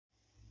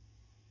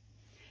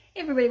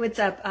Hey everybody, what's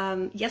up?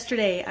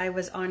 Yesterday I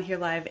was on here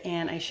live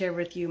and I shared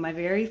with you my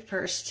very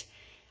first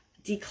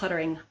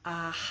decluttering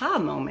aha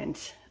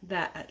moment,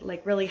 that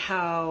like really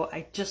how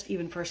I just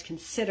even first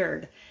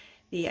considered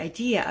the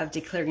idea of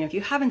decluttering. If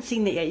you haven't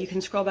seen that yet, you can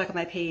scroll back on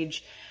my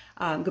page,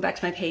 go back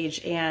to my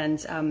page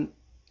and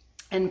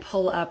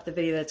pull up the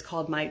video that's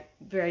called my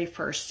very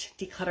first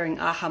decluttering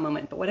aha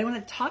moment. But what I want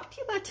to talk to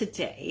you about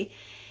today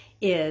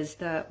is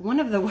one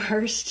of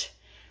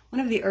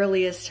the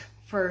earliest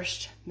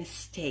first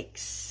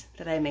mistakes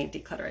that I made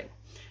decluttering.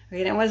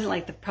 Right? It wasn't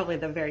like probably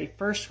the very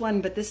first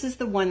one, but this is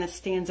the one that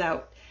stands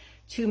out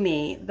to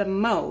me the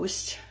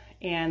most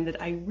and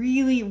that I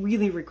really,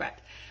 really regret.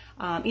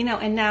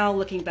 And now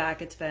looking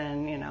back, it's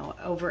been,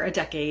 over a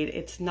decade.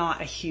 It's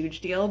not a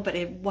huge deal, but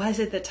it was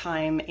at the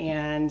time,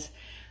 and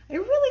I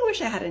really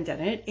wish I hadn't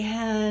done it.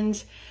 And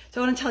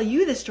so I want to tell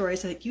you this story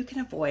so that you can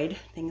avoid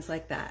things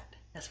like that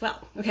as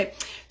well. Okay,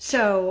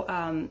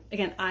 so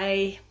again,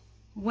 I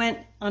went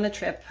on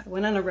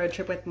a road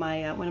trip with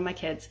my one of my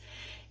kids,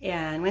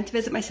 and went to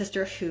visit my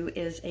sister, who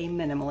is a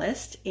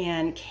minimalist,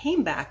 and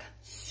came back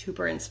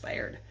super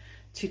inspired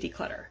to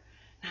declutter.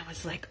 And I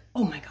was like,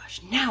 oh my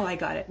gosh, now I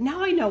got it.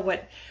 Now I know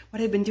what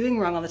I've been doing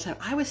wrong all the time.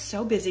 I was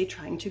so busy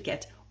trying to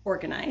get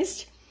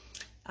organized,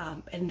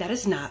 and that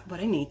is not what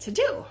I need to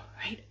do,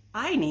 right?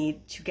 I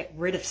need to get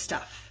rid of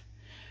stuff,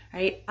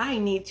 right? I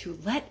need to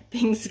let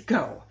things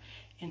go.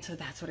 And so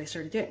that's what I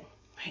started doing,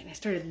 right? And I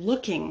started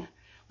looking,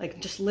 like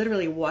just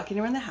literally walking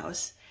around the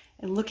house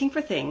and looking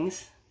for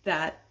things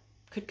that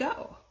could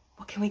go.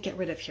 What can we get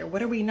rid of here?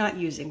 What are we not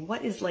using?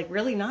 What is like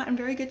really not in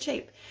very good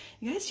shape?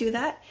 You guys do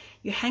that?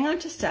 You hang on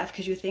to stuff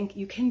because you think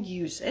you can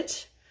use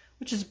it,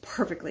 which is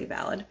perfectly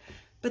valid.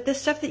 But the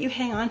stuff that you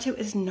hang on to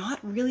is not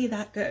really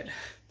that good.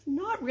 It's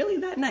not really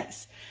that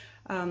nice.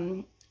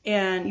 And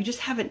you just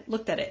haven't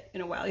looked at it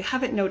in a while. You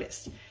haven't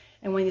noticed.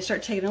 And when you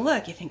start taking a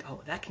look, you think,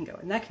 oh, that can go,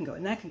 and that can go,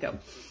 and that can go.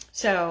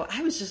 So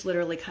I was just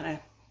literally kind of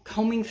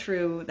combing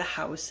through the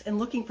house and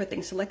looking for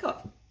things to let go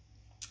of.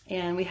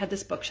 And we had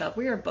this bookshelf.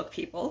 We are book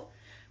people.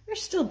 We're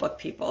still book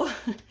people.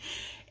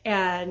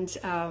 And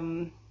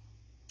so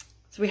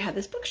we had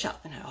this bookshelf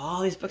and had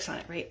all these books on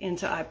it, right? And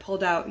so I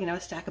pulled out, a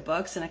stack of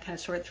books, and I kind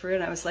of sorted through it.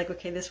 And I was like,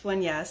 okay, this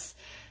one, yes.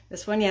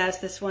 This one, yes.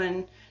 This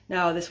one,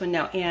 no. This one,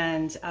 no.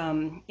 And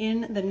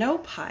in the no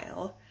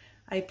pile,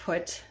 I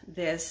put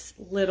this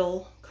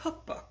little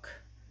cookbook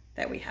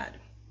that we had.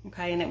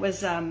 Okay, and it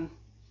was, I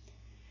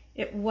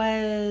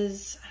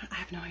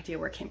have no idea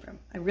where it came from.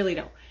 I really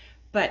don't.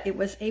 But it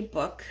was a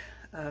book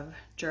of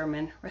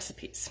German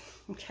recipes.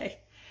 Okay,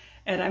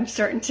 and I'm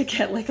starting to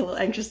get like a little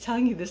anxious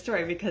telling you this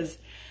story because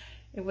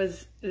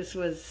this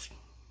was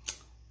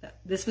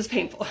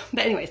painful.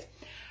 But anyways,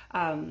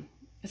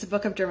 it's a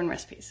book of German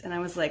recipes, and I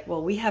was like,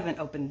 well, we haven't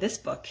opened this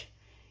book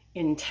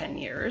in 10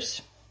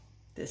 years.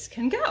 This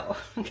can go.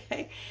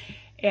 Okay,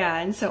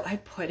 and so I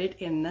put it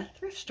in the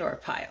thrift store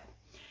pile,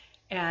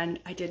 and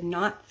I did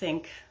not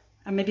think.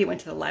 Maybe it went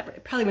to the library.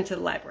 It probably went to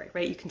the library,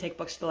 right? You can take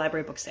books to the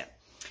library book sale.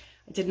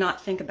 I did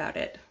not think about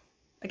it.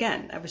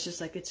 Again, I was just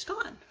like, it's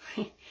gone.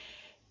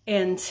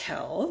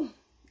 Until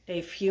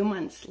a few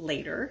months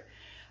later,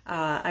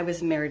 I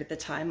was married at the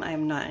time. I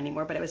am not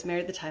anymore, but I was married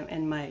at the time,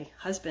 and my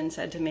husband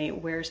said to me,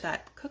 where's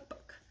that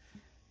cookbook?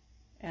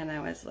 And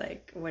I was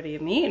like, what do you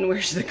mean,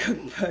 where's the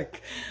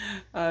cookbook?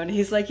 And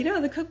he's like,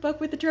 the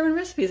cookbook with the German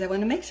recipes. I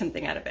want to make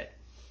something out of it.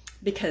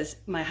 Because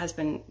my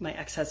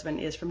ex-husband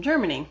is from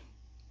Germany.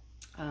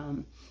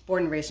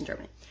 Born and raised in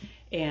Germany.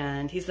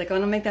 And he's like, I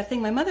want to make that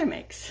thing my mother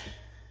makes.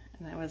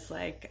 And I was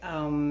like,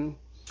 I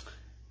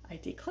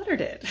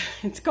decluttered it.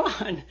 It's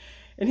gone.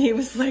 And he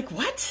was like,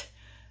 what?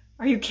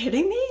 Are you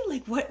kidding me?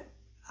 Like, what?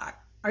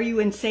 Are you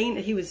insane?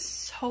 He was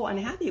so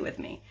unhappy with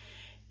me.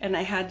 And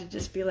I had to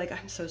just be like,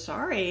 I'm so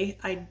sorry.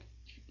 I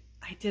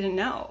didn't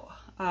know.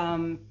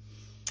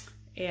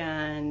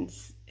 And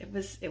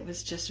it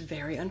was just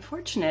very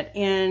unfortunate.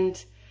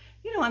 And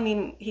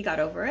he got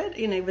over it,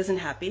 he wasn't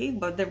happy,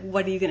 but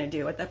what are you going to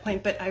do at that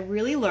point? But I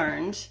really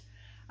learned,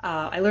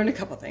 I learned a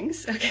couple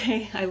things,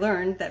 okay? I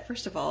learned that,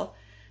 first of all,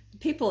 the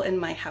people in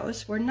my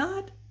house were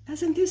not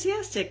as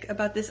enthusiastic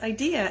about this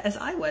idea as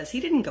I was. He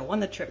didn't go on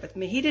the trip with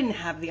me. He didn't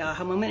have the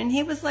aha moment, and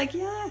he was like,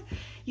 yeah,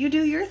 you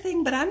do your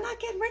thing, but I'm not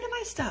getting rid of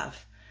my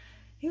stuff.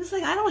 He was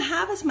like, I don't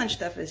have as much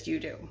stuff as you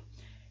do.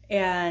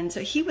 And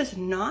so he was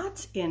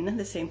not in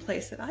the same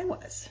place that I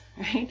was,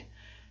 right?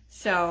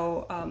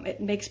 So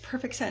it makes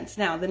perfect sense.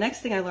 Now, the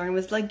next thing I learned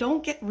was like,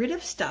 don't get rid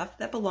of stuff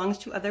that belongs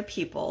to other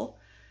people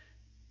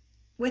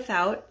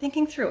without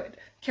thinking through it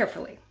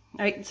carefully.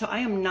 Right? So I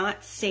am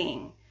not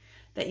saying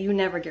that you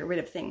never get rid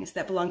of things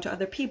that belong to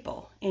other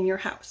people in your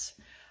house.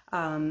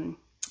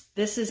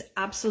 This is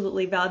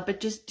absolutely valid, but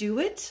just do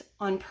it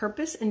on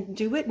purpose and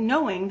do it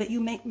knowing that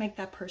you make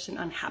that person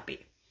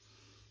unhappy.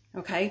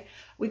 Okay?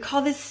 We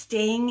call this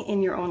staying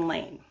in your own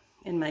lane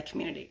in my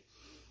community.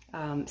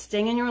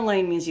 Staying in your own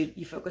lane means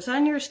you focus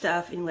on your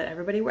stuff and let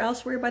everybody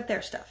else worry about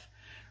their stuff,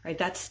 right?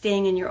 That's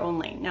staying in your own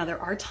lane. Now, there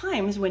are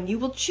times when you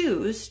will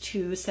choose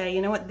to say,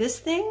 you know what, this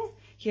thing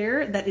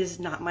here, that is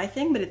not my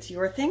thing, but it's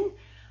your thing.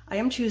 I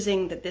am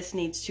choosing that this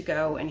needs to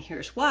go and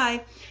here's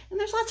why. And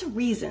there's lots of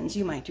reasons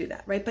you might do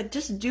that, right? But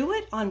just do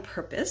it on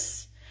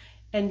purpose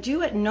and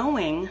do it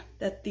knowing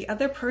that the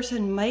other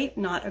person might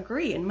not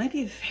agree and might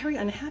be very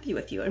unhappy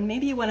with you. And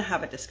maybe you want to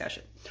have a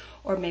discussion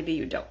or maybe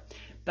you don't.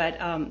 But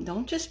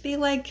don't just be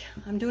like,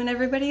 I'm doing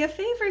everybody a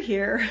favor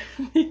here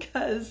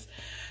because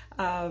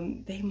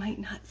they might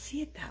not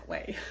see it that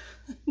way.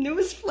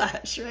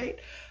 Newsflash, right?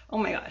 Oh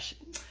my gosh.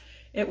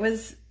 It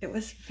was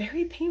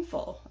very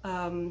painful.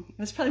 It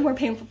was probably more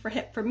painful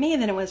for me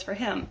than it was for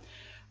him.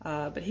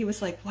 But he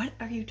was like, what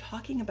are you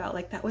talking about?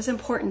 Like, that was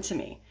important to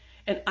me.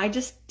 And I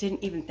just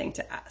didn't even think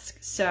to ask.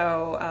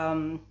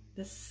 So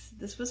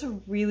this was a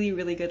really,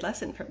 really good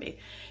lesson for me.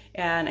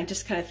 And I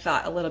just kind of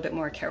thought a little bit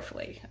more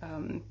carefully.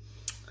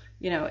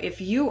 You know, if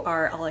you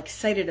are all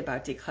excited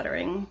about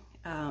decluttering,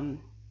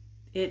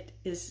 it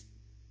is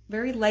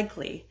very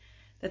likely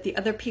that the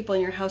other people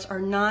in your house are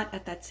not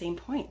at that same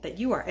point that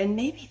you are. And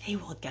maybe they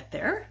will get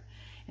there,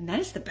 and that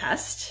is the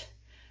best.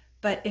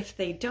 But if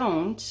they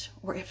don't,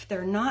 or if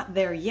they're not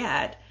there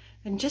yet,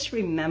 then just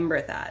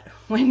remember that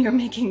when you're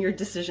making your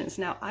decisions.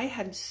 Now, I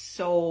had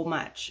so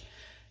much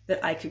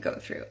that I could go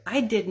through.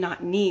 I did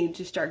not need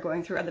to start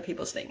going through other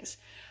people's things.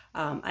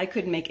 I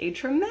could make a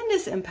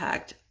tremendous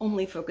impact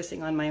only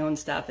focusing on my own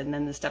stuff and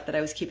then the stuff that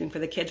I was keeping for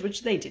the kids,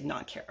 which they did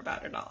not care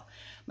about at all.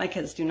 My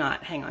kids do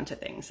not hang on to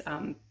things.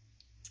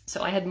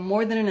 So I had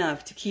more than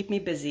enough to keep me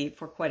busy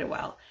for quite a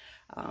while.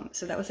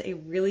 So that was a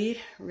really,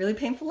 really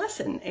painful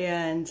lesson.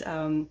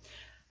 And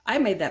I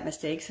made that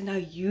mistake, so now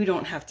you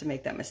don't have to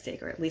make that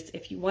mistake. Or at least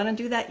if you want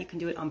to do that, you can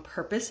do it on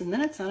purpose, and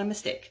then it's not a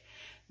mistake.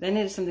 Then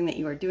it is something that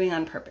you are doing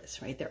on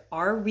purpose, right? There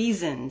are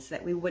reasons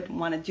that we wouldn't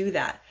want to do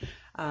that.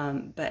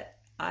 But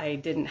I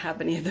didn't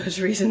have any of those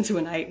reasons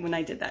when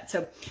I did that.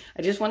 So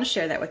I just want to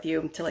share that with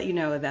you to let you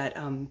know that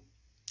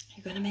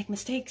you're going to make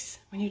mistakes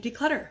when you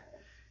declutter.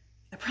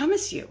 I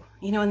promise you.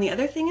 You know, and the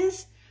other thing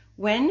is,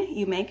 when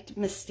you make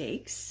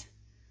mistakes,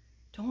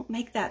 don't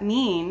make that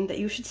mean that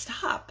you should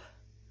stop.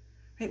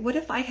 Right? What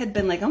if I had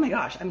been like, oh my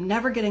gosh, I'm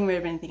never getting rid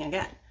of anything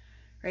again,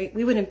 right?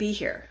 We wouldn't be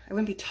here. I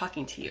wouldn't be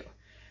talking to you,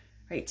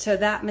 right? So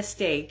that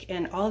mistake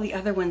and all the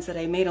other ones that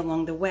I made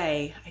along the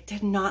way, I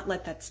did not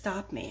let that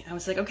stop me. I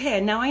was like, okay,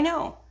 and now I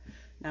know.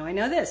 Now I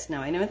know this.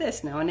 Now I know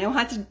this. Now I know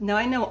how to. Now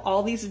I know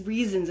all these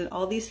reasons and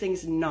all these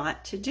things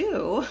not to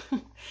do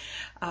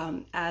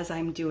as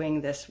I'm doing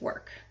this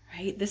work,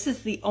 right? This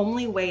is the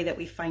only way that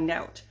we find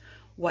out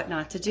what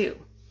not to do.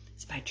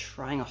 It's by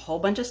trying a whole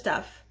bunch of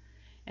stuff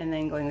and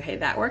then going, okay,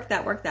 that worked,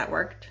 that worked, that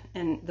worked,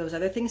 and those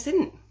other things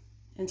didn't.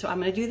 And so I'm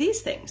going to do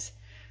these things,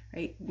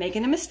 right?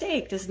 Making a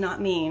mistake does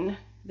not mean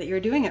that you're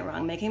doing it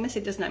wrong. Making a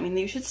mistake does not mean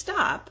that you should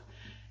stop.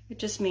 It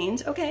just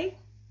means, okay,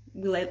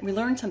 we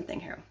learned something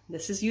here.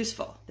 This is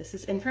useful. This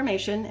is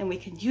information, and we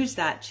can use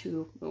that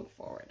to move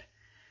forward.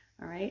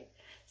 All right?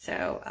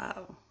 So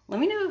let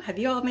me know, have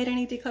you all made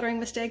any decluttering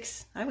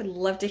mistakes? I would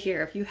love to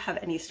hear if you have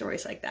any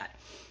stories like that.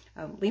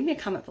 Leave me a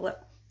comment below.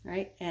 All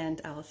right?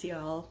 And I'll see you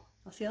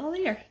all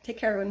later. Take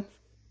care, everyone.